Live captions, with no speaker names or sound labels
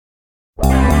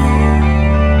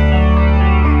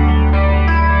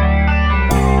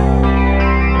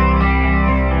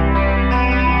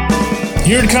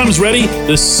Here it comes, ready?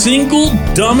 The single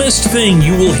dumbest thing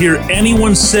you will hear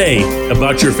anyone say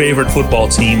about your favorite football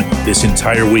team this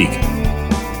entire week.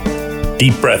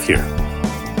 Deep breath here.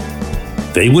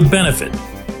 They would benefit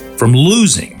from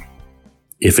losing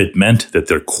if it meant that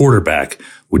their quarterback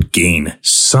would gain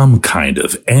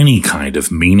any kind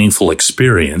of meaningful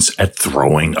experience at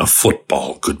throwing a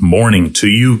football. Good morning to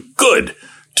you. Good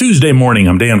Tuesday morning.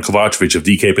 I'm Dan Kovacevic of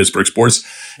DK Pittsburgh Sports,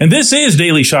 and this is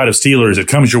Daily Shot of Steelers. It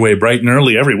comes your way bright and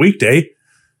early every weekday.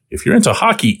 If you're into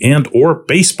hockey and or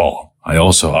baseball, I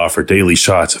also offer daily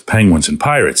shots of Penguins and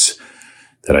Pirates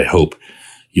that I hope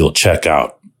you'll check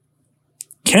out.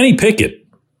 Kenny Pickett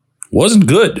wasn't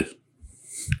good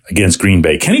against Green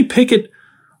Bay. Kenny Pickett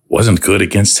wasn't good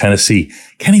against Tennessee.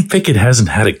 Kenny Pickett hasn't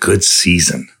had a good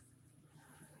season.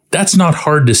 That's not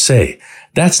hard to say.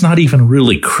 That's not even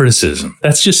really criticism.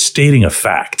 That's just stating a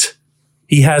fact.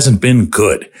 He hasn't been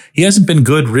good. He hasn't been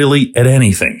good really at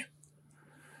anything.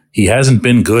 He hasn't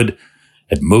been good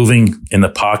at moving in the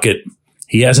pocket.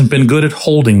 He hasn't been good at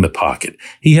holding the pocket.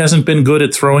 He hasn't been good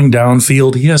at throwing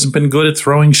downfield. He hasn't been good at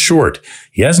throwing short.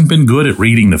 He hasn't been good at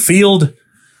reading the field.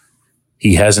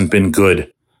 He hasn't been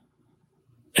good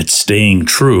at staying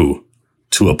true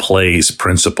to a play's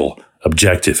principle,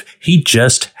 objective. He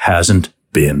just hasn't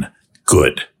been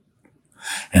good.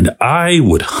 And I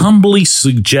would humbly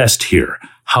suggest here,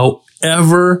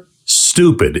 however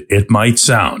stupid it might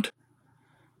sound,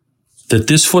 that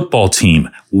this football team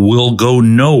will go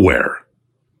nowhere.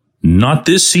 Not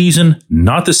this season,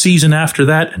 not the season after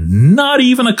that, not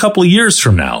even a couple of years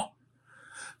from now.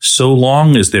 So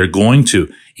long as they're going to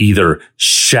either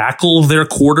shackle their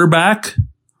quarterback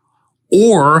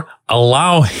or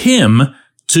allow him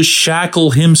to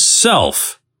shackle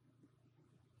himself,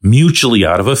 mutually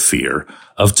out of a fear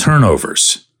of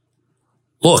turnovers.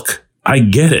 Look, I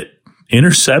get it.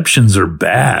 Interceptions are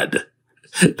bad.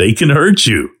 They can hurt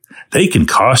you. They can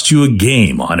cost you a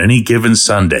game on any given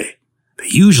Sunday. They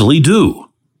usually do.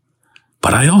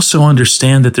 But I also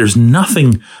understand that there's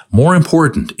nothing more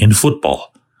important in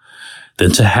football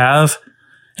than to have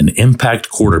an impact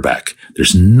quarterback.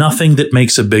 There's nothing that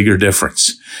makes a bigger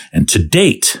difference. And to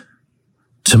date,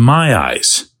 to my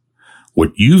eyes,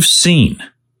 what you've seen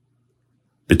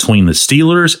between the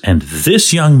Steelers and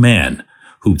this young man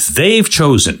who they've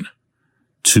chosen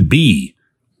to be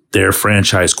their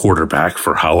franchise quarterback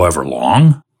for however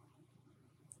long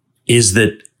is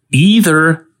that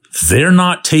either they're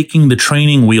not taking the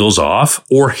training wheels off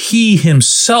or he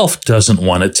himself doesn't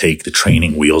want to take the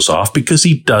training wheels off because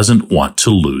he doesn't want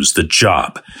to lose the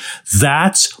job.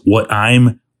 That's what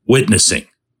I'm witnessing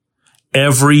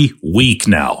every week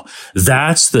now.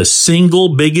 That's the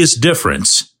single biggest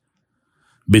difference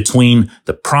between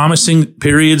the promising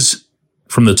periods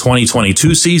from the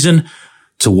 2022 season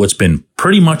to what's been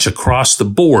pretty much across the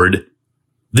board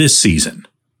this season.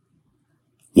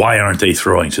 Why aren't they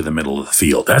throwing to the middle of the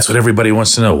field? That's what everybody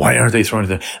wants to know. Why aren't they throwing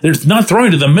to they're not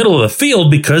throwing to the middle of the field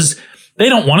because they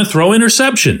don't want to throw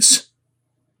interceptions.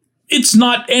 It's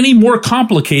not any more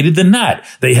complicated than that.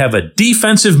 They have a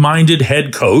defensive-minded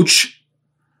head coach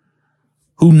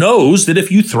who knows that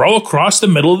if you throw across the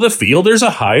middle of the field, there's a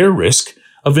higher risk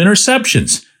of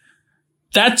interceptions.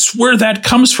 That's where that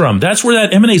comes from. That's where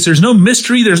that emanates. There's no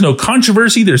mystery. There's no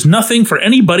controversy. There's nothing for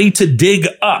anybody to dig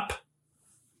up.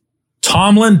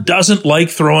 Tomlin doesn't like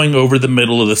throwing over the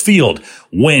middle of the field.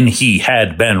 When he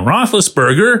had Ben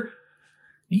Roethlisberger,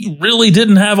 he really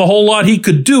didn't have a whole lot he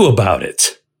could do about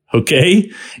it.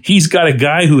 Okay? He's got a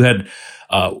guy who had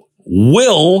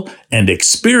will and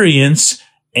experience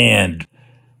and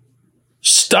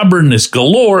stubbornness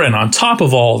galore. And on top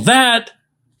of all that,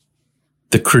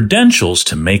 the credentials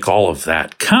to make all of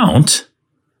that count.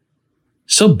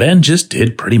 So Ben just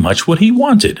did pretty much what he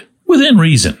wanted, within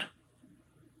reason.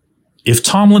 If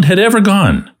Tomlin had ever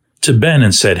gone to Ben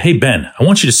and said, "Hey, Ben, I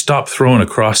want you to stop throwing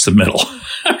across the middle."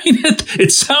 I mean,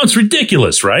 it sounds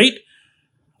ridiculous, right?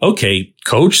 Okay,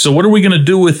 coach, so what are we going to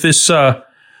do with this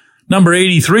number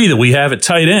 83 that we have at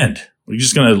tight end? We're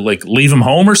just going to leave him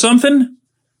home or something?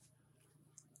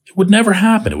 It would never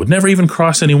happen. It would never even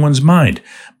cross anyone's mind.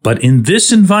 But in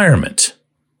this environment,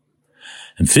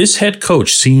 and this head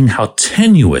coach seeing how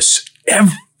tenuous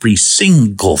every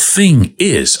single thing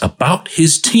is about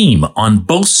his team on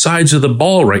both sides of the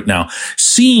ball right now,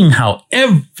 seeing how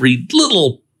every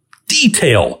little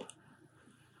detail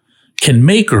can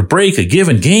make or break a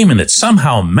given game and that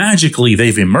somehow magically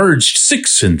they've emerged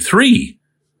 6-3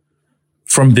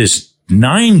 from this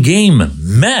 9-game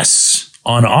mess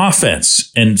on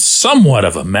offense and somewhat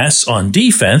of a mess on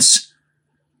defense,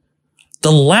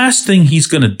 the last thing he's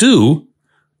going to do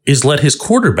is let his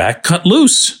quarterback cut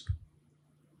loose.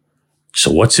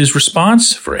 So what's his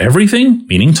response for everything,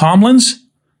 meaning Tomlin's?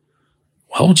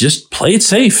 Well, just play it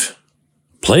safe.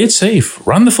 Play it safe.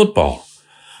 Run the football.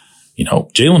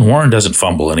 Jaylen Warren doesn't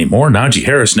fumble anymore. Najee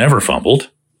Harris never fumbled.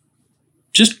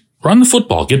 Just run the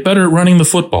football. Get better at running the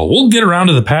football. We'll get around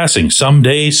to the passing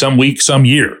someday, some week, some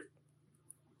year.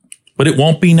 But it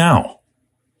won't be now.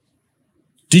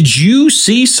 Did you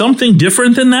see something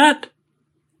different than that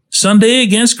Sunday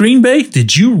against Green Bay?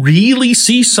 Did you really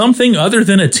see something other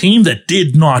than a team that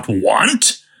did not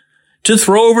want to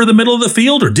throw over the middle of the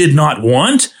field or did not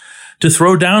want to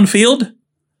throw downfield?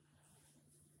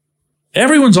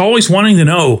 Everyone's always wanting to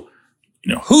know,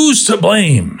 who's to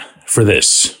blame for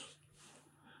this?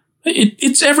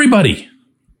 It's everybody.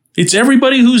 It's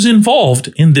everybody who's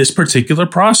involved in this particular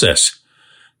process.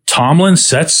 Tomlin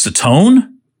sets the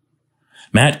tone.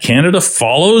 Matt Canada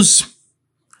follows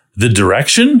the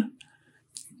direction.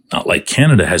 Not like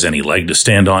Canada has any leg to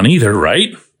stand on either,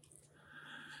 right?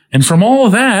 And from all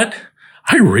of that,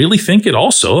 I really think it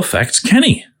also affects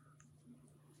Kenny.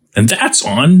 And that's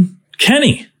on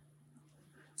Kenny.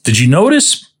 Did you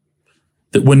notice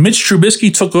that when Mitch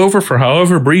Trubisky took over for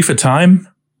however brief a time,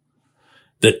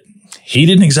 that he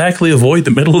didn't exactly avoid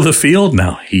the middle of the field?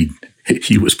 Now, he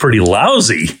was pretty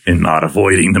lousy in not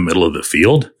avoiding the middle of the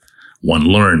field. One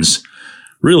learns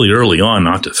really early on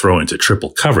not to throw into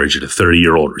triple coverage at a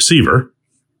 30-year-old receiver.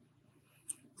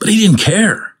 But he didn't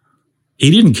care. He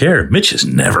didn't care. Mitch has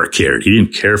never cared. He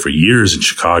didn't care for years in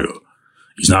Chicago.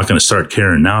 He's not going to start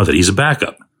caring now that he's a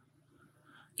backup.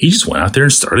 He just went out there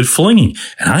and started flinging.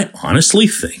 And I honestly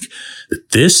think that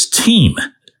this team,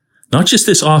 not just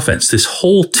this offense, this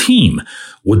whole team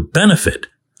would benefit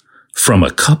from a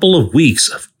couple of weeks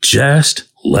of just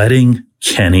letting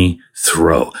Kenny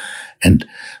throw. And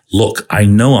look, I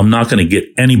know I'm not going to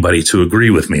get anybody to agree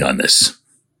with me on this.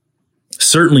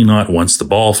 Certainly not once the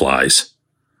ball flies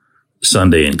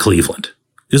Sunday in Cleveland.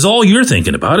 Because all you're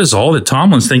thinking about is all that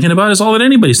Tomlin's thinking about is all that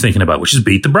anybody's thinking about, which is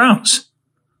beat the Browns.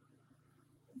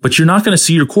 But you're not going to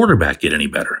see your quarterback get any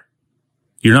better.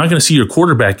 You're not going to see your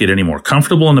quarterback get any more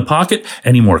comfortable in the pocket,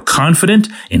 any more confident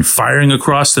in firing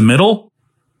across the middle.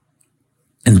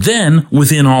 And then,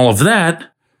 within all of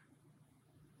that,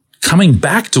 coming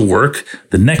back to work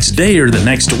the next day or the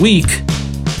next week,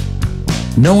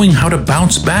 knowing how to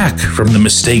bounce back from the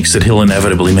mistakes that he'll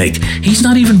inevitably make. He's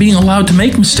not even being allowed to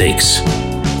make mistakes.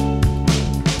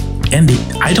 And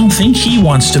I don't think he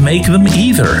wants to make them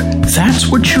either. That's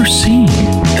what you're seeing.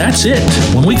 That's it.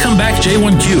 When we come back,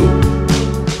 J1Q.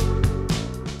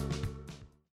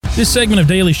 This segment of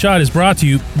Daily Shot is brought to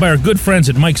you by our good friends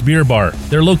at Mike's Beer Bar.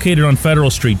 They're located on Federal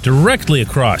Street, directly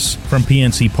across from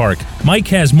PNC Park. Mike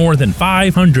has more than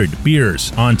 500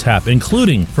 beers on tap,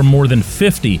 including from more than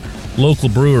 50 local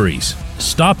breweries.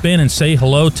 Stop in and say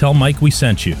hello. Tell Mike we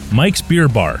sent you. Mike's Beer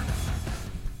Bar.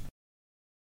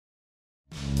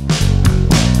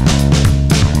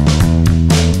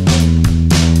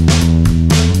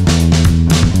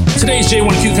 Today's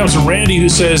J1Q comes from Randy, who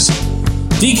says,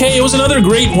 DK, it was another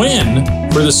great win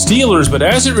for the Steelers, but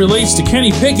as it relates to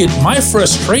Kenny Pickett, my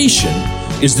frustration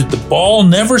is that the ball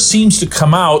never seems to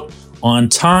come out on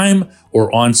time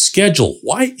or on schedule.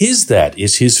 Why is that?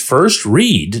 Is his first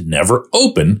read never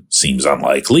open? Seems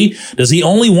unlikely. Does he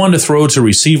only want to throw to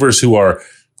receivers who are,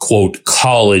 quote,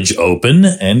 college open,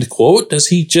 end quote? Does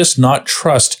he just not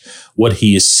trust what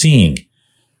he is seeing?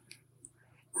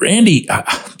 Randy,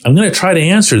 I'm going to try to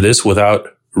answer this without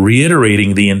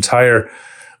reiterating the entire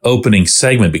opening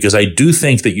segment, because I do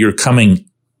think that you're coming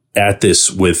at this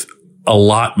with a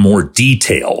lot more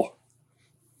detail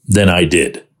than I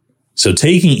did. So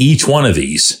taking each one of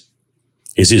these,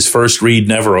 is his first read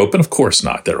never open? Of course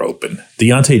not. They're open.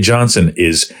 Deontay Johnson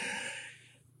is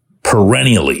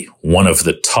perennially one of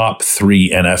the top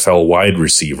 3 NFL wide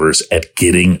receivers at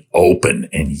getting open.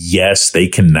 And yes, they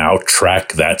can now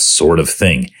track that sort of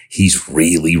thing. He's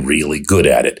really, really good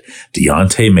at it.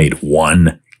 Deontay made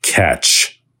 1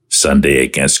 catch Sunday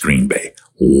against Green Bay.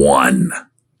 1.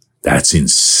 That's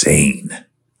insane.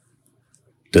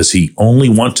 Does he only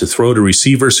want to throw to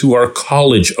receivers who are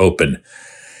college open?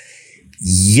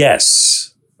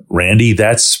 Yes, Randy,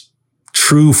 that's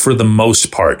true for the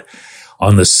most part.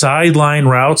 On the sideline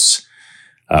routes,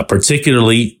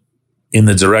 particularly in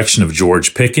the direction of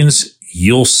George Pickens,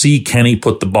 you'll see Kenny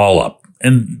put the ball up.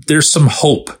 And there's some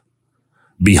hope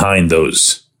behind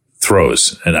those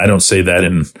throws. And I don't say that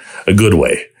in a good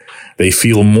way. They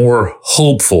feel more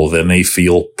hopeful than they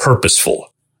feel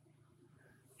purposeful.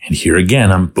 And here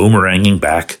again, I'm boomeranging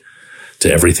back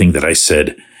to everything that I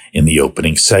said in the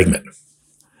opening segment.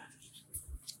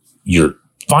 Your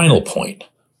final point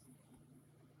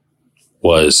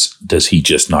was, does he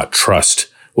just not trust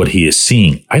what he is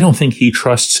seeing. I don't think he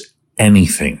trusts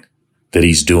anything that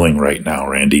he's doing right now,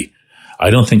 Randy. I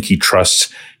don't think he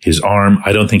trusts his arm.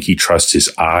 I don't think he trusts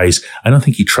his eyes. I don't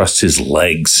think he trusts his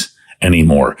legs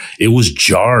anymore. It was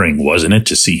jarring, wasn't it,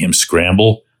 to see him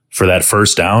scramble for that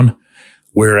first down?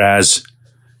 Whereas,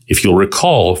 if you'll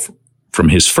recall from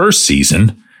his first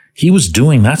season, he was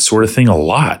doing that sort of thing a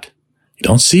lot. You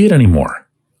don't see it anymore.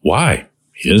 Why?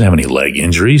 He doesn't have any leg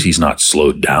injuries. He's not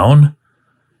slowed down.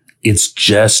 It's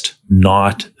just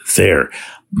not there.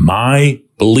 My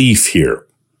belief here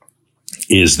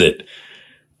is that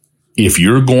if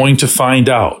you're going to find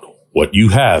out what you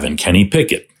have in Kenny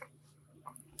Pickett,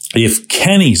 if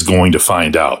Kenny's going to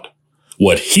find out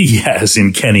what he has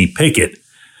in Kenny Pickett,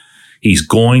 he's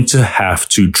going to have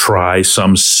to try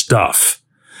some stuff.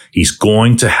 He's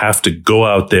going to have to go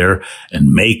out there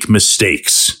and make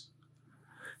mistakes.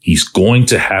 He's going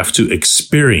to have to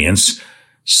experience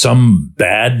some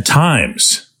bad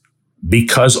times,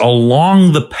 because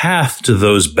along the path to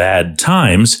those bad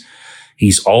times,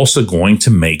 he's also going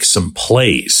to make some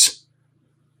plays.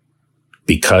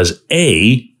 Because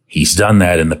A, he's done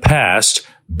that in the past.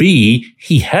 B,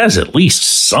 he has at least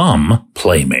some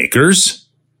playmakers.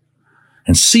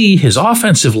 And C, his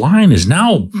offensive line is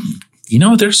now,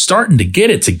 they're starting to get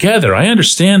it together. I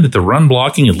understand that the run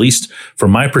blocking, at least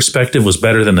from my perspective, was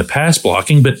better than the pass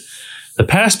blocking, but the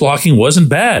pass blocking wasn't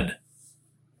bad.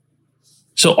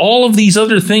 So all of these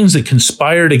other things that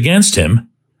conspired against him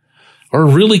are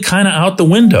really kind of out the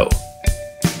window.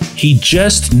 He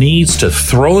just needs to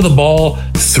throw the ball,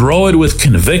 throw it with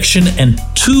conviction, and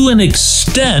to an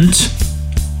extent,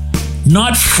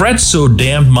 not fret so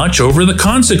damn much over the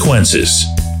consequences.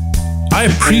 I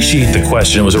appreciate the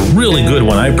question. It was a really good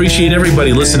one. I appreciate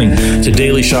everybody listening to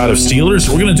Daily Shot of Steelers.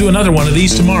 We're going to do another one of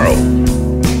these tomorrow.